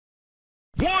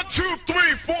1, 2, 3,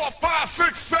 4, 5,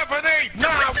 6, 7, 8, 9.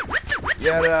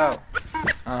 Yeah, though.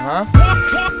 1,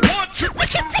 2, 3,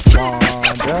 4,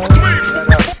 5,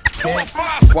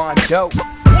 6, Wando. 1,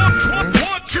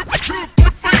 2, 3,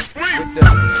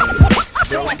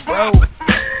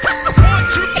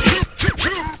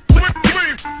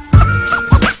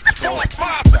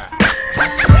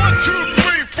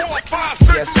 4, 5,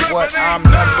 6, Guess 7, what? 8, I'm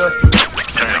 9. number.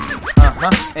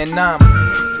 And I'm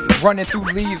running through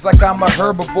leaves like I'm a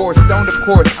herbivore. Stoned, of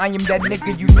course, I am that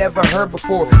nigga you never heard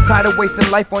before. Tired of wasting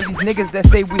life on these niggas that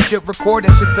say we should record.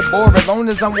 That shit's a bore, alone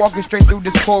as I'm walking straight through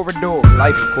this corridor.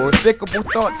 Life, of course, despicable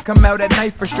thoughts come out at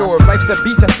night for sure. If life's a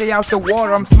beach, I stay out the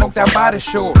water, I'm smoked out by the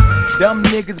shore. Dumb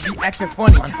niggas be acting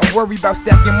funny, I'm worried about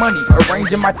stacking money,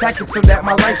 arranging my tactics so that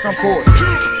my life's on course.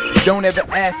 Don't ever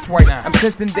ask twice. I'm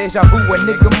sensing deja vu, a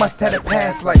nigga must have a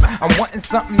past life. I'm wanting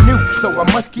something new, so I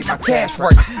must keep my cash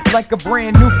right. Like a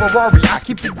brand new Ferrari, I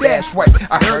keep the dash right.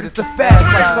 I heard it's a fast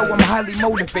life, so I'm highly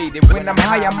motivated. When I'm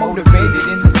high, I'm motivated.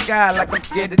 In the sky, like I'm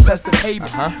scared to touch the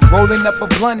pavement. Rolling up a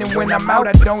blunt, and when I'm out,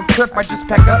 I don't trip. I just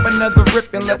pack up another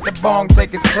rip and let the bong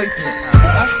take its placement.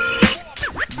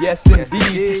 Yes,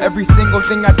 indeed. Every single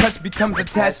thing I touch becomes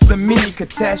attached to me.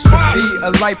 Catastrophe,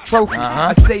 a life trophy.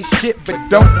 I say shit, but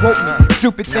don't quote me.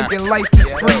 Stupid thinking life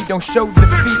is free. Don't show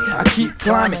defeat. I keep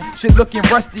climbing. Shit looking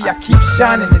rusty. I keep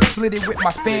shining and split it with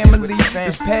my family.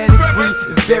 This pedigree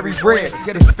is very rare.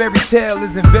 This fairy tale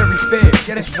isn't very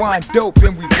fair. This wine dope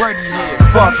and we ready here.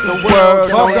 Fuck the world,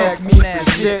 don't ask me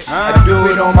for shit. I do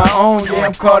it on my own. Yeah,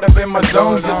 I'm caught up in my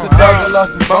zone. Just a dog that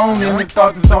lost his bone and the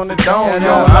thoughts is on the dome. You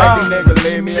don't like it, nigga,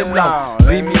 leave me alone,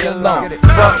 leave me alone.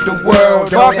 Fuck the world,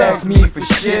 don't ask me for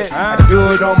shit. I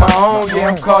do it on my own, yeah,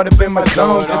 I'm caught up in my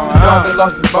zone. Just a dog that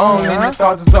lost his bone and the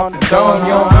thoughts is on the dome.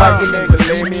 You don't like it, nigga,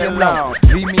 leave me alone,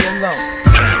 leave me alone.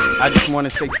 I just wanna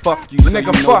say fuck you, so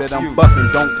nigga, you know that I'm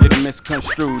bucking. Don't get it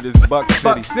misconstrued, it's Buck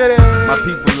City. My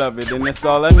people love it, and that's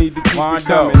all I need to keep it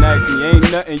coming. Ask me,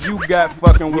 ain't nothing you got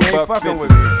fucking with Buck 50.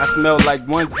 I smell like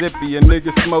one zippy, a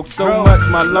nigga smoke so much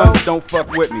my lungs don't fuck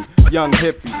with me. Young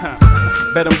hippie.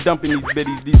 Bet I'm dumping these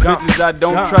biddies. These bitches I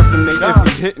don't trust them. They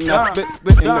iffy hitting. I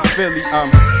split in the Philly. I'm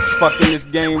fucking this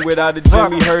game without a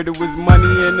Jimmy. Heard it was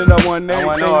money and then I want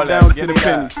everything down to the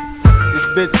pennies. This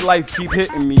bitch life keep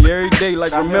hitting me every day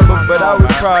like remember, but I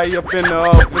was probably up in the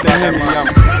off for the Hemi. I'm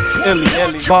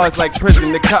illy, bars like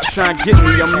prison, the cops trying to get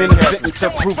me. I'm innocent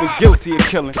until proven guilty of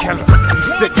killing. You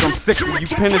sick, I'm sick of you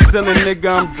penicillin,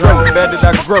 nigga, I'm drunk. Better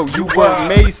I grow, you work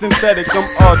made synthetic, I'm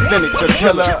authentic. A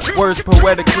killer, words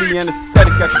poetically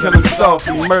anesthetic. I kill him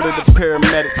softly, murder the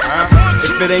paramedics.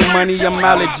 If it ain't money, I'm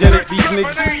allergenic. These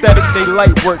niggas pathetic, they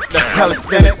light work, that's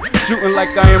calisthenics. Shooting like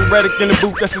I am Reddick in the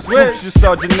booth, that's a switch. Just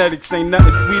all genetics, ain't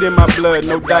nothing sweet in my blood,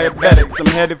 no diabetics. I'm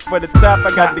headed for the top,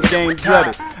 I got the game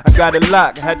dreaded. I got it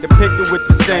locked, had to pick it with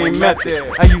the same method.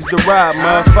 I used to rob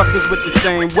motherfuckers with the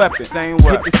same weapon.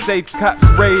 Hit the safe, cops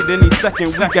raid any second.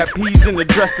 We got peas in the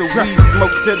dresser, weed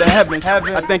smoke to the heavens.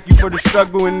 I thank you for the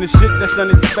struggle and the shit that's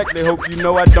unexpected. Hope you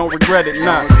know I don't regret it,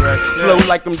 nah. Flow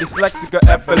like I'm dyslexic or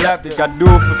epileptic. I do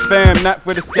it for fam, not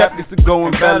for the skeptics to go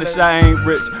embellish. I ain't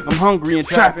rich, I'm hungry and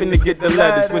trapping to get the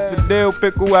lettuce. What's the deal,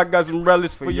 pickle? I got some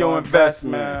relish for your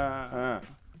investment.